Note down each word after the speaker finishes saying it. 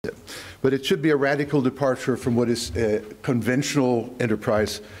but it should be a radical departure from what is conventional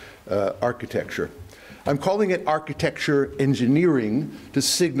enterprise architecture. I'm calling it architecture engineering to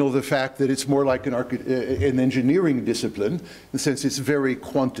signal the fact that it's more like an engineering discipline, in the sense it's very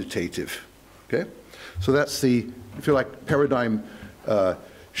quantitative. Okay? So that's the, if you like, paradigm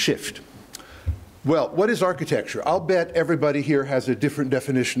shift. Well, what is architecture? I'll bet everybody here has a different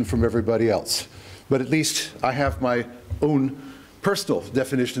definition from everybody else. But at least I have my own personal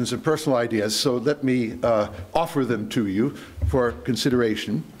definitions and personal ideas, so let me offer them to you for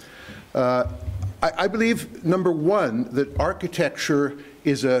consideration. I believe, number one, that architecture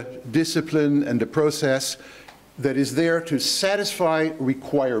is a discipline and a process that is there to satisfy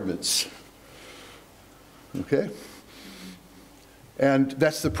requirements. Okay? And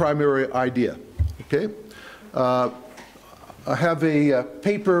that's the primary idea. Okay? I have a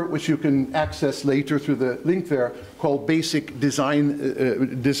paper which you can access later through the link there called Basic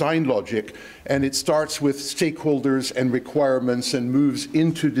Design Logic, and it starts with stakeholders and requirements and moves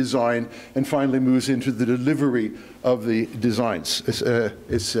into design and finally moves into the delivery of the designs.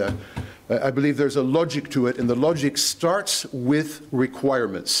 I believe there's a logic to it, and the logic starts with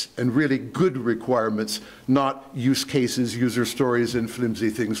requirements, and really good requirements, not use cases, user stories, and flimsy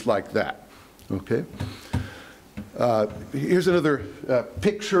things like that. Okay? Here's another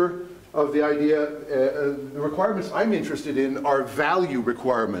picture of the idea. The requirements I'm interested in are value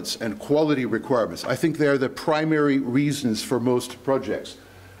requirements and quality requirements. I think they're the primary reasons for most projects.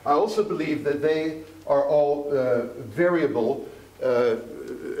 I also believe that they are all variable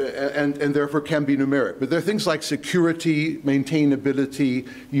and therefore can be numeric. But there are things like security, maintainability,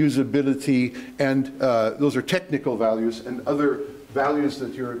 usability, and those are technical values, and other values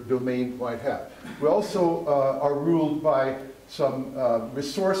that your domain might have. We also are ruled by some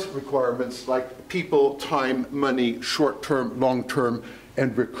resource requirements like people, time, money, short-term, long-term,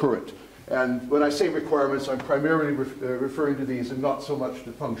 and recurrent. And when I say requirements, I'm primarily referring to these and not so much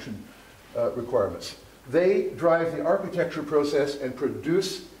to function requirements. They drive the architecture process and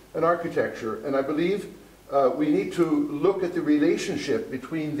produce an architecture, and I believe we need to look at the relationship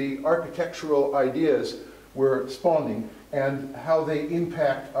between the architectural ideas we're spawning and how they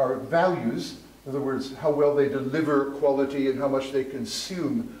impact our values. In other words, how well they deliver quality and how much they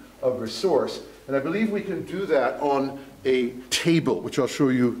consume of resource. And I believe we can do that on a table, which I'll show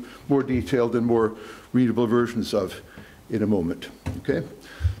you more detailed and more readable versions of in a moment. Okay?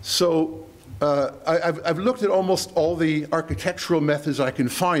 So I've looked at almost all the architectural methods I can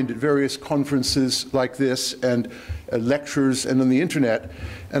find at various conferences like this and lectures and on the internet,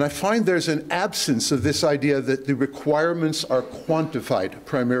 and I find there's an absence of this idea that the requirements are quantified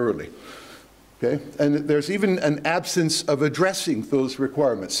primarily. Okay? And there's even an absence of addressing those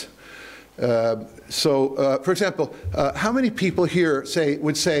requirements. For example, how many people here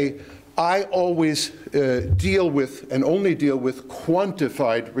would say, I always deal with and only deal with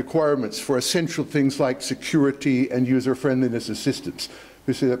quantified requirements for essential things like security and user-friendliness of systems?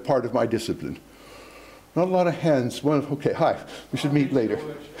 We say that part of my discipline. Not a lot of hands. Well, okay, hi, we should meet later.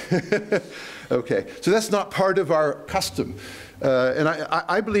 Okay, so that's not part of our custom. And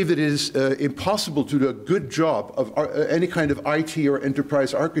I believe it is impossible to do a good job of any kind of IT or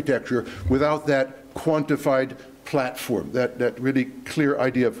enterprise architecture without that quantified platform, that really clear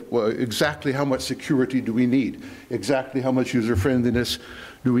idea of exactly how much security do we need, exactly how much user-friendliness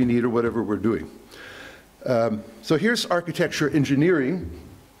do we need, or whatever we're doing. So here's architecture engineering.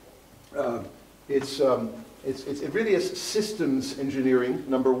 It really is systems engineering,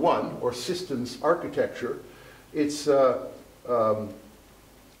 number one, or systems architecture. It's, and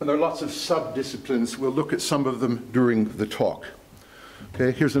there are lots of sub-disciplines. We'll look at some of them during the talk.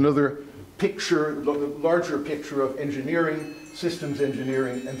 Okay, here's another picture, larger picture of engineering, systems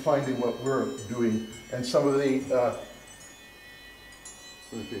engineering, and finding what we're doing. And some of the, well,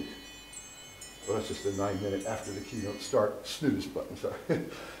 that's just a 9-minute after the keynote start snooze button, sorry.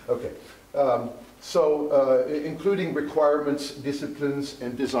 Okay. Including requirements disciplines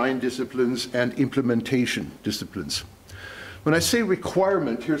and design disciplines and implementation disciplines. When I say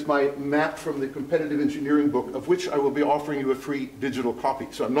requirement, here's my map from the competitive engineering book, of which I will be offering you a free digital copy.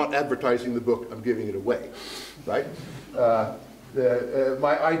 So I'm not advertising the book, I'm giving it away, right?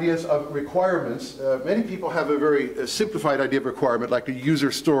 My ideas of requirements, many people have a very simplified idea of requirement, like a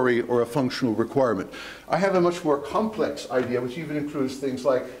user story or a functional requirement. I have a much more complex idea, which even includes things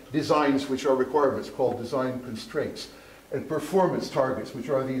like designs, which are requirements, called design constraints, and performance targets, which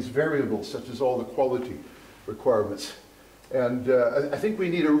are these variables, such as all the quality requirements. And I think we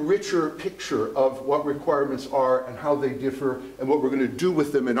need a richer picture of what requirements are and how they differ and what we're going to do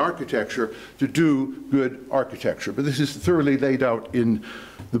with them in architecture to do good architecture. But this is thoroughly laid out in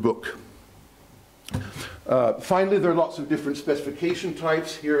the book. Finally, there are lots of different specification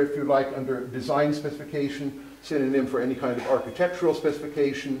types. Here, if you like, under design specification, synonym for any kind of architectural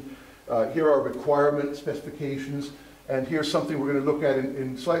specification. Here are requirement specifications. And here's something we're going to look at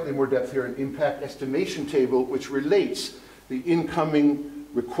in slightly more depth here, an impact estimation table, which relates the incoming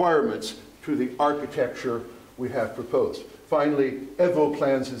requirements to the architecture we have proposed. Finally, EVO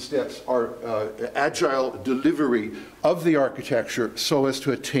plans and steps are agile delivery of the architecture so as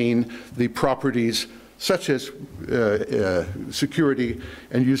to attain the properties such as security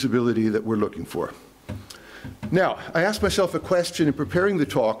and usability that we're looking for. Now, I asked myself a question in preparing the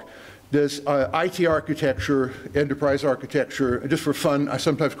talk. Does IT architecture, enterprise architecture, just for fun, I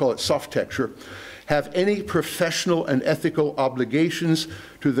sometimes call it soft-texture, have any professional and ethical obligations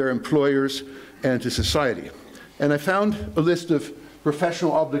to their employers and to society? And I found a list of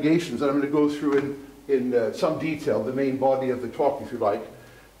professional obligations that I'm going to go through in some detail, the main body of the talk, if you like.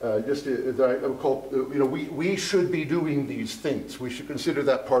 That I would call, we should be doing these things. We should consider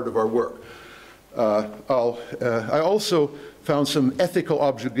that part of our work. I also found some ethical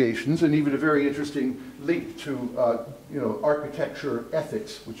obligations and even a very interesting link to architecture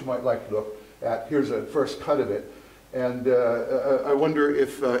ethics, which you might like to look at. Here's a first cut of it. And I wonder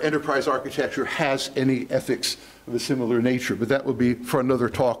if enterprise architecture has any ethics of a similar nature, but that will be for another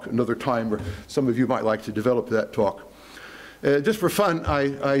talk, another time, or some of you might like to develop that talk. Just for fun,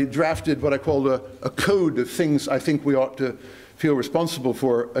 I drafted what I called a code of things I think we ought to feel responsible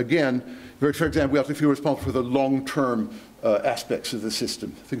for. Again, for example, we ought to feel responsible for the long-term aspects of the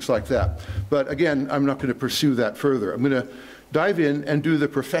system, things like that. But again, I'm not going to pursue that further. I'm going to dive in and do the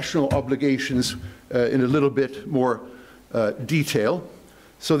professional obligations in a little bit more detail.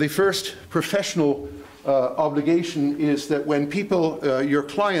 So the first professional obligation is that when people, your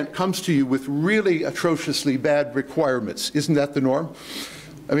client comes to you with really atrociously bad requirements, isn't that the norm?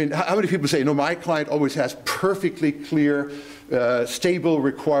 I mean, how many people say, no, my client always has perfectly clear, stable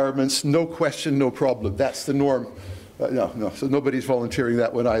requirements, no question, no problem. That's the norm. No, so nobody's volunteering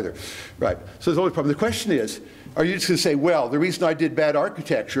that one either. Right, so there's always a problem. The question is, are you just going to say, well, the reason I did bad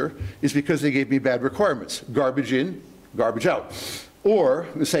architecture is because they gave me bad requirements. Garbage in, garbage out. Or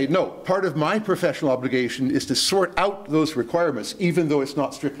we say, no, part of my professional obligation is to sort out those requirements, even though it's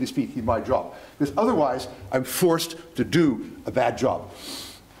not strictly speaking my job. Because otherwise, I'm forced to do a bad job.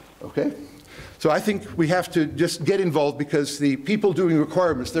 Okay? So I think we have to just get involved because the people doing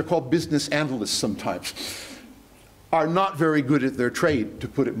requirements, they're called business analysts sometimes, are not very good at their trade, to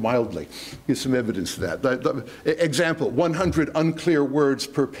put it mildly. Here's some evidence of that. Example, 100 unclear words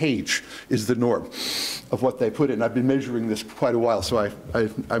per page is the norm of what they put in. I've been measuring this for quite a while, so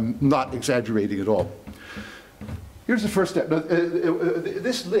I'm not exaggerating at all. Here's the first step.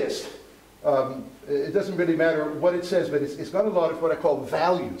 This list, it doesn't really matter what it says, but it's got a lot of what I call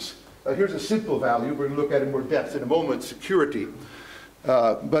values. Here's a simple value. We're going to look at it in more depth in a moment, security.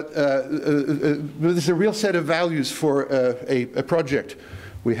 But there's a real set of values for a project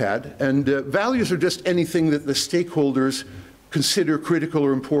we had. And values are just anything that the stakeholders consider critical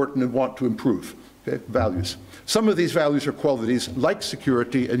or important and want to improve. Okay? Values. Some of these values are qualities like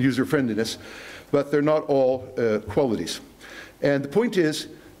security and user-friendliness, but they're not all qualities. And the point is,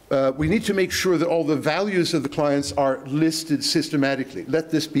 we need to make sure that all the values of the clients are listed systematically. Let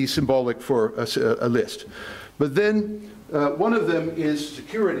this be symbolic for a list. But then, one of them is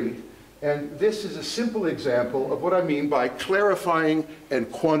security, and this is a simple example of what I mean by clarifying and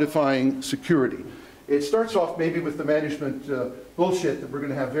quantifying security. It starts off maybe with the management bullshit that we're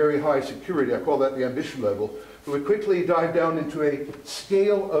going to have very high security. I call that the ambition level. But we quickly dive down into a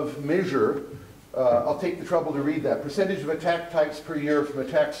scale of measure. I'll take the trouble to read that. Percentage of attack types per year from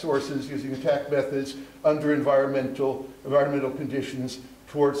attack sources using attack methods under environmental conditions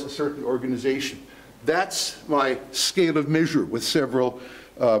towards a certain organization. That's my scale of measure with several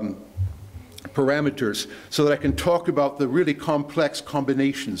parameters so that I can talk about the really complex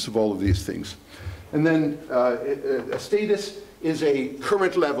combinations of all of these things. And then a status is a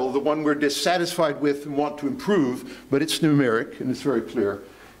current level, the one we're dissatisfied with and want to improve, but it's numeric and it's very clear.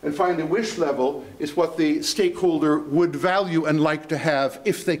 And finally, wish level is what the stakeholder would value and like to have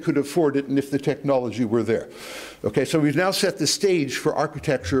if they could afford it and if the technology were there. Okay, so we've now set the stage for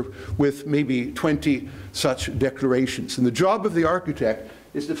architecture with maybe 20 such declarations. And the job of the architect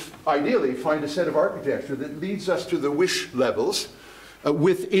is to ideally find a set of architecture that leads us to the wish levels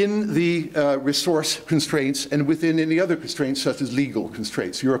within the resource constraints and within any other constraints such as legal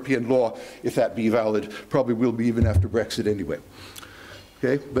constraints. European law, if that be valid, probably will be even after Brexit anyway.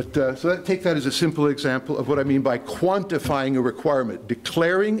 Okay, but so take that as a simple example of what I mean by quantifying a requirement,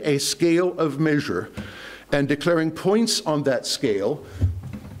 declaring a scale of measure and declaring points on that scale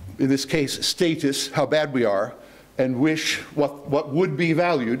in this case, status, how bad we are, and wish what would be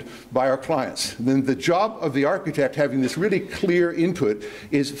valued by our clients. And then the job of the architect, having this really clear input,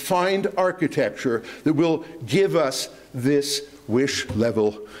 is find architecture that will give us this wish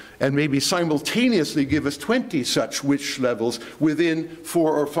level, and maybe simultaneously give us 20 such wish levels within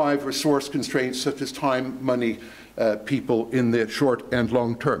 4 or 5 resource constraints, such as time, money, people in the short and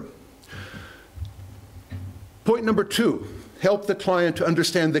long term. Point number 2, help the client to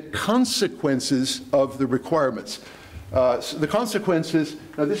understand the consequences of the requirements. So the consequences,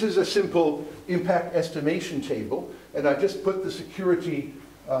 now this is a simple impact estimation table, and I just put the security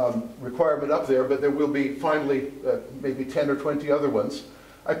requirement up there, but there will be finally maybe 10 or 20 other ones.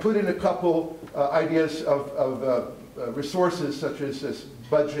 I put in a couple ideas of resources such as this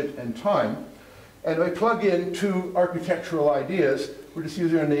budget and time, and I plug in 2 architectural ideas. We're just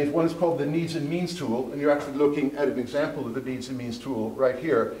using our names. One is called the needs and means tool, and you're actually looking at an example of the needs and means tool right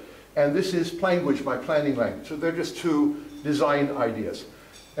here. And this is Planguage, my planning language. So they're just 2 design ideas.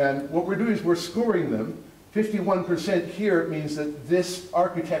 And what we're doing is we're scoring them. 51% here means that this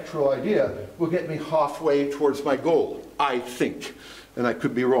architectural idea will get me halfway towards my goal, I think. And I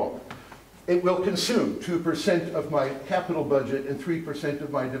could be wrong. It will consume 2% of my capital budget and 3%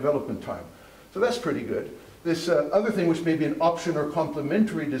 of my development time. So that's pretty good. This other thing, which may be an option or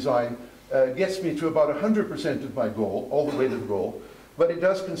complementary design, gets me to about 100% of my goal, all the way to the goal, but it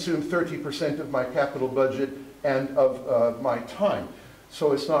does consume 30% of my capital budget and of my time.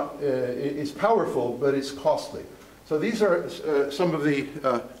 So it's not, it's powerful, but it's costly. So these are some of the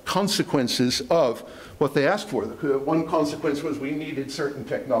consequences of what they asked for. One consequence was we needed certain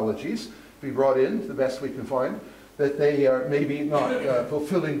technologies to be brought in, the best we can find, that they are maybe not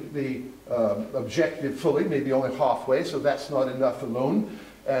fulfilling the objective fully, maybe only halfway, so that's not enough alone.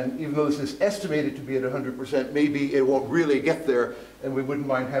 And even though this is estimated to be at 100%, maybe it won't really get there, and we wouldn't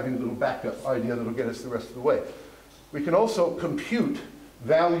mind having a little backup idea that'll get us the rest of the way. We can also compute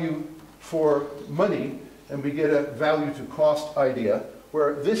value for money, and we get a value to cost idea,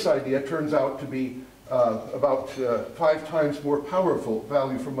 where this idea turns out to be about 5 times more powerful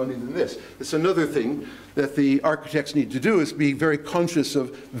value for money than this. It's another thing that the architects need to do, is be very conscious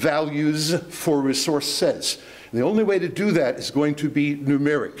of values for resource sets. And the only way to do that is going to be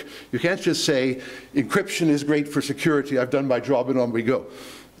numeric. You can't just say, encryption is great for security, I've done my job and on we go.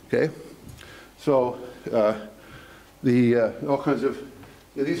 Okay? So all kinds of,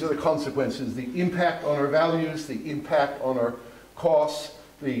 these are the consequences, the impact on our values, the impact on our costs,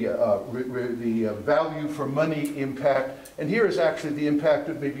 the value for money impact, and here is actually the impact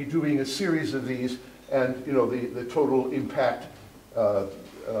of maybe doing a series of these, and the total impact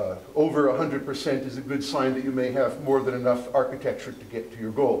over 100% is a good sign that you may have more than enough architecture to get to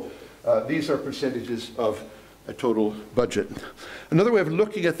your goal. These are percentages of a total budget. Another way of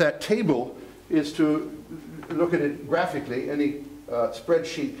looking at that table is to look at it graphically. Any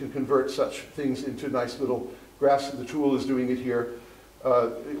spreadsheet can convert such things into nice little graphs, and the tool is doing it here.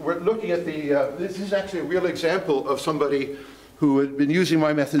 We're looking at this is actually a real example of somebody who had been using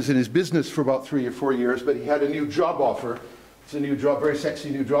my methods in his business for about 3 or 4 years, but he had a new job offer. It's a new job, very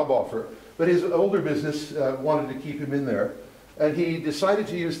sexy new job offer. But his older business wanted to keep him in there. And he decided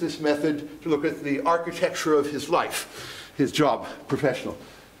to use this method to look at the architecture of his life, his job, professional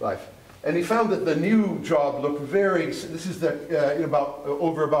life. And he found that the new job looked very, this is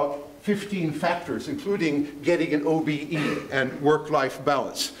over about 15 factors, including getting an OBE and work-life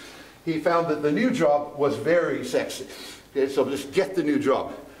balance. He found that the new job was very sexy. Okay, so just get the new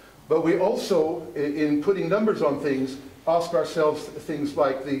job. But we also, in putting numbers on things, ask ourselves things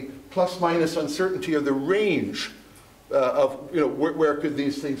like the plus-minus uncertainty of the range of, where could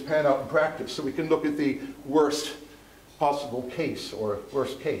these things pan out in practice. So we can look at the worst possible case or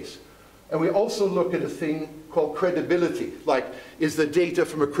worst case. And we also look at a thing called credibility, like, is the data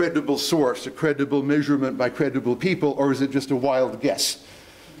from a credible source, a credible measurement by credible people, or is it just a wild guess?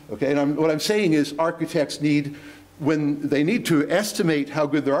 Okay, and what I'm saying is architects need, when they need to estimate how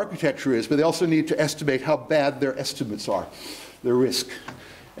good their architecture is, but they also need to estimate how bad their estimates are, their risk.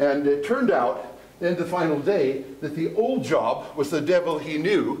 And it turned out, then the final day, that the old job was the devil he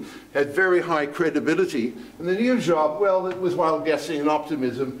knew, had very high credibility, and the new job, well, it was wild guessing and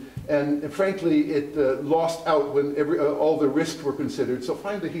optimism, and frankly, it lost out when all the risks were considered. So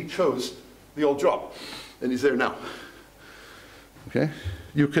finally, he chose the old job, and he's there now. Okay,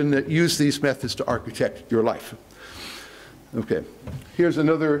 you can use these methods to architect your life. Okay, here's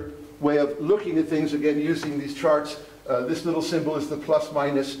another way of looking at things, again, using these charts. This little symbol is the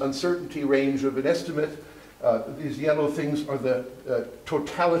plus-minus uncertainty range of an estimate. These yellow things are the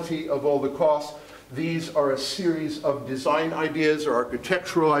totality of all the costs. These are a series of design ideas or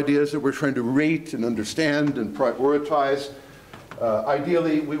architectural ideas that we're trying to rate and understand and prioritize.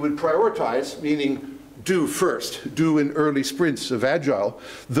 Ideally, we would prioritize, meaning do first, do in early sprints of Agile,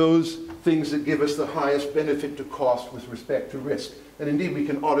 those things that give us the highest benefit to cost with respect to risk. And indeed, we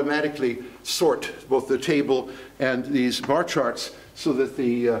can automatically sort both the table and these bar charts so that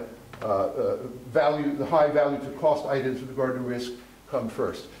the high value to cost items with regard to risk come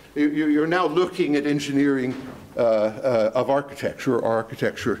first. You're now looking at engineering of architecture or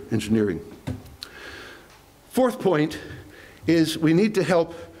architecture engineering. Fourth point is we need to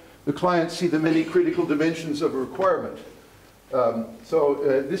help the client see the many critical dimensions of a requirement.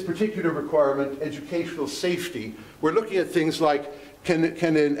 This particular requirement, educational safety, we're looking at things like can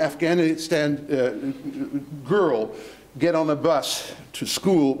an Afghanistan girl get on a bus to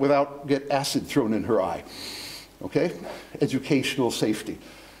school without get acid thrown in her eye? Okay? Educational safety.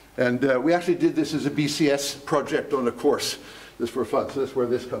 And we actually did this as a BCS project on a course just for fun, so that's where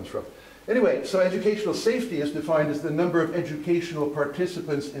this comes from. Anyway, so educational safety is defined as the number of educational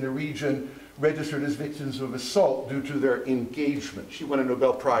participants in a region registered as victims of assault due to their engagement. She won a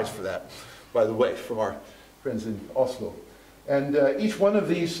Nobel Prize for that, by the way, from our friends in Oslo. And each one of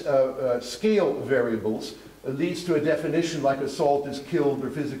these scale variables leads to a definition like assault is killed or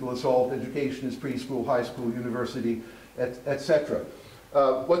physical assault, education is preschool, high school, university, etc.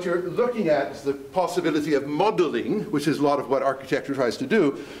 What you're looking at is the possibility of modeling, which is a lot of what architecture tries to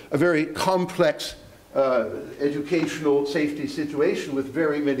do, a very complex educational safety situation with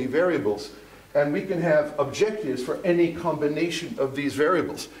very many variables. And we can have objectives for any combination of these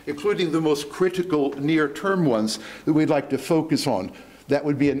variables, including the most critical near-term ones that we'd like to focus on. That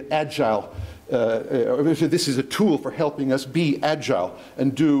would be an agile, this is a tool for helping us be agile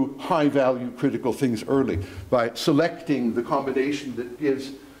and do high-value critical things early by selecting the combination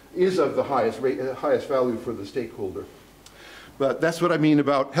that is of the highest value for the stakeholder. But that's what I mean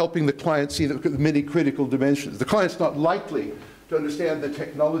about helping the client see the many critical dimensions. The client's not likely to understand the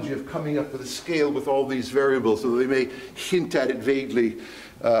technology of coming up with a scale with all these variables, so they may hint at it vaguely.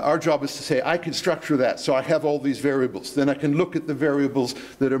 Our job is to say, I can structure that, so I have all these variables. Then I can look at the variables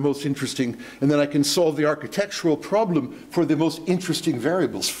that are most interesting, and then I can solve the architectural problem for the most interesting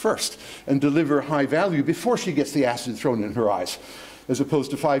variables first, and deliver high value before she gets the acid thrown in her eyes, as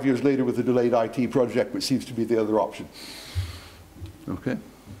opposed to 5 years later with a delayed IT project, which seems to be the other option. Okay?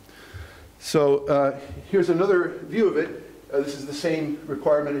 So here's another view of it. This is the same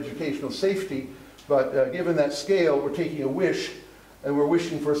requirement, educational safety, but given that scale, we're taking a wish, and we're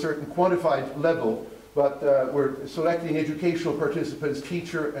wishing for a certain quantified level, but we're selecting educational participants,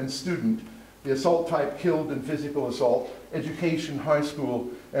 teacher and student, the assault type killed and physical assault, education, high school,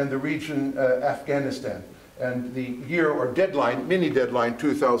 and the region Afghanistan. And the year or deadline, mini deadline,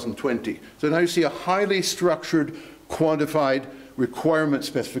 2020. So now you see a highly structured, quantified requirement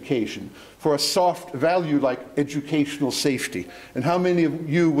specification for a soft value like educational safety. And how many of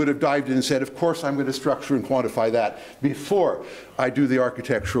you would have dived in and said, of course I'm going to structure and quantify that before I do the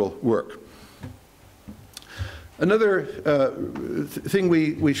architectural work? Another thing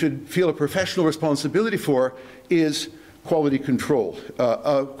we should feel a professional responsibility for is quality control.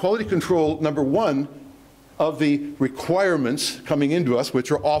 Quality control, number one, of the requirements coming into us,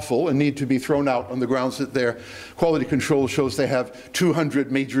 which are awful and need to be thrown out on the grounds that their quality control shows they have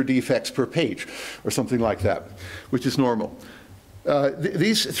 200 major defects per page, or something like that, which is normal.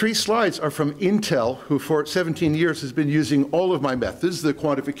 These three slides are from Intel, who for 17 years has been using all of my methods, the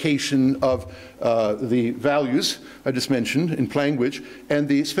quantification of the values I just mentioned in language, and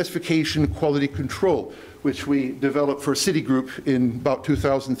the specification quality control, which we developed for Citigroup in about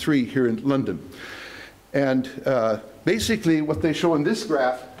 2003 here in London. And basically what they show in this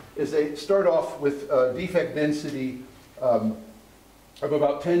graph is they start off with a defect density of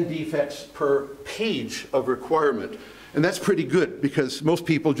about 10 defects per page of requirement. And that's pretty good, because most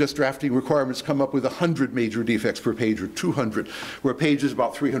people just drafting requirements come up with 100 major defects per page, or 200, where a page is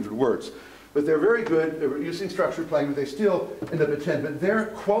about 300 words. But they're very good. They're using structured language. They still end up at 10. But their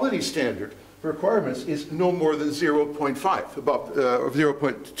quality standard for requirements is no more than 0.5, about, or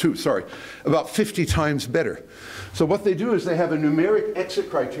 0.2, sorry, about 50 times better. So what they do is they have a numeric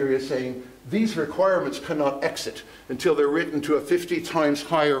exit criteria saying these requirements cannot exit until they're written to a 50 times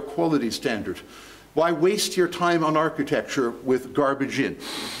higher quality standard. Why waste your time on architecture with garbage in,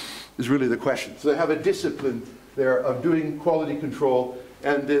 is really the question. So they have a discipline there of doing quality control.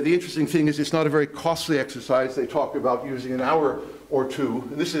 And the interesting thing is it's not a very costly exercise. They talk about using an hour or two.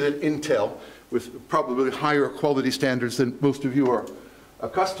 And this is at Intel, with probably higher quality standards than most of you are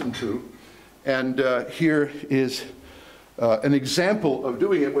accustomed to. And here is an example of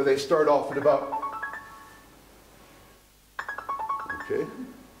doing it, where they start off at about Okay.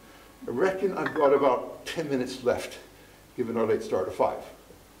 I reckon I've got about 10 minutes left, given our late start of 5.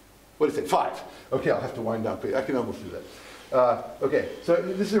 What do you think? 5. Okay, I'll have to wind down. I can almost do that. Okay, so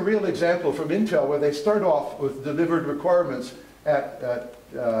this is a real example from Intel where they start off with delivered requirements at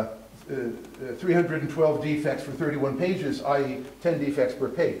 312 defects for 31 pages, i.e. 10 defects per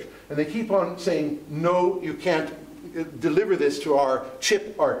page. And they keep on saying, no, you can't deliver this to our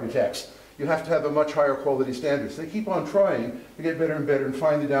chip architects. You have to have a much higher quality standard. So they keep on trying to get better and better and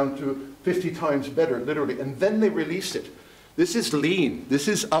finally down to 50 times better, literally. And then they release it. This is lean. This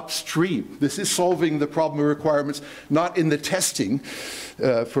is upstream. This is solving the problem of requirements, not in the testing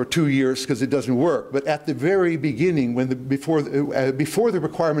for 2 years because it doesn't work, but at the very beginning, when before the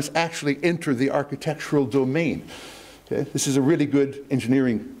requirements actually enter the architectural domain. Okay? This is a really good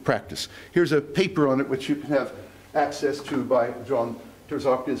engineering practice. Here's a paper on it which you can have access to by John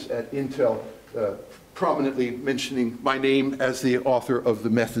Terzakis at Intel, prominently mentioning my name as the author of the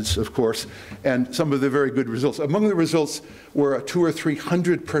methods, of course, and some of the very good results. Among the results were a 200 or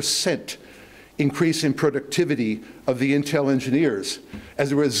 300% increase in productivity of the Intel engineers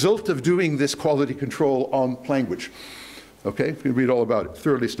as a result of doing this quality control on language. Okay, you can read all about it,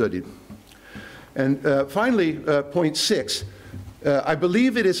 thoroughly studied. And finally, point 6. I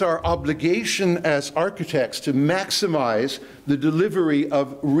believe it is our obligation as architects to maximize the delivery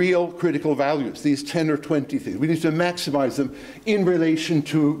of real critical values, these 10 or 20 things. We need to maximize them in relation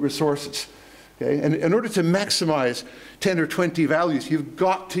to resources. Okay? And in order to maximize 10 or 20 values, you've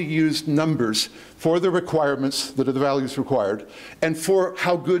got to use numbers for the requirements that are the values required and for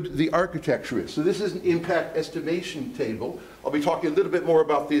how good the architecture is. So this is an impact estimation table. I'll be talking a little bit more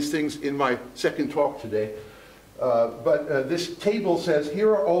about these things in my second talk today. But this table says here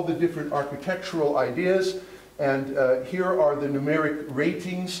are all the different architectural ideas, and here are the numeric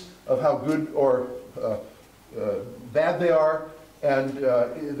ratings of how good or bad they are, and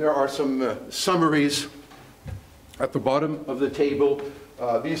there are some summaries at the bottom of the table.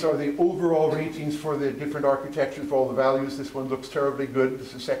 These are the overall ratings for the different architectures for all the values. This one looks terribly good.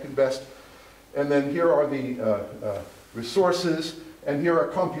 This is second best. And then here are the resources. And here are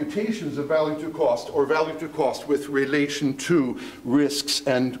computations of value to cost, or value to cost with relation to risks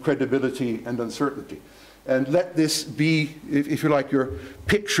and credibility and uncertainty. And let this be, if you like, your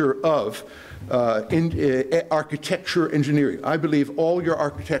picture of architecture engineering. I believe all your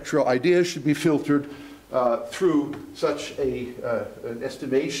architectural ideas should be filtered through such an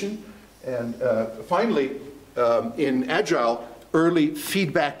estimation. And finally, in Agile, early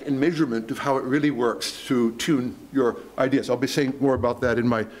feedback and measurement of how it really works to tune your ideas. I'll be saying more about that in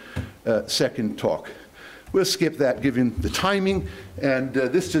my second talk. We'll skip that given the timing, and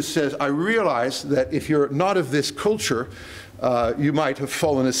this just says, I realize that if you're not of this culture, you might have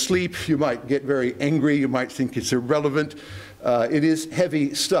fallen asleep, you might get very angry, you might think it's irrelevant. It is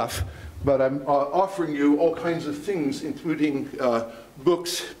heavy stuff, but I'm offering you all kinds of things, including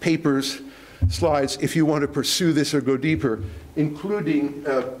books, papers, slides, if you want to pursue this or go deeper, including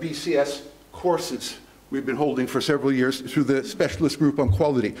BCS courses we've been holding for several years through the specialist group on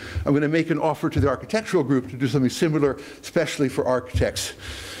quality. I'm going to make an offer to the architectural group to do something similar, especially for architects,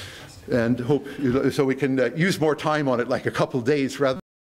 and hope so we can use more time on it, like a couple days rather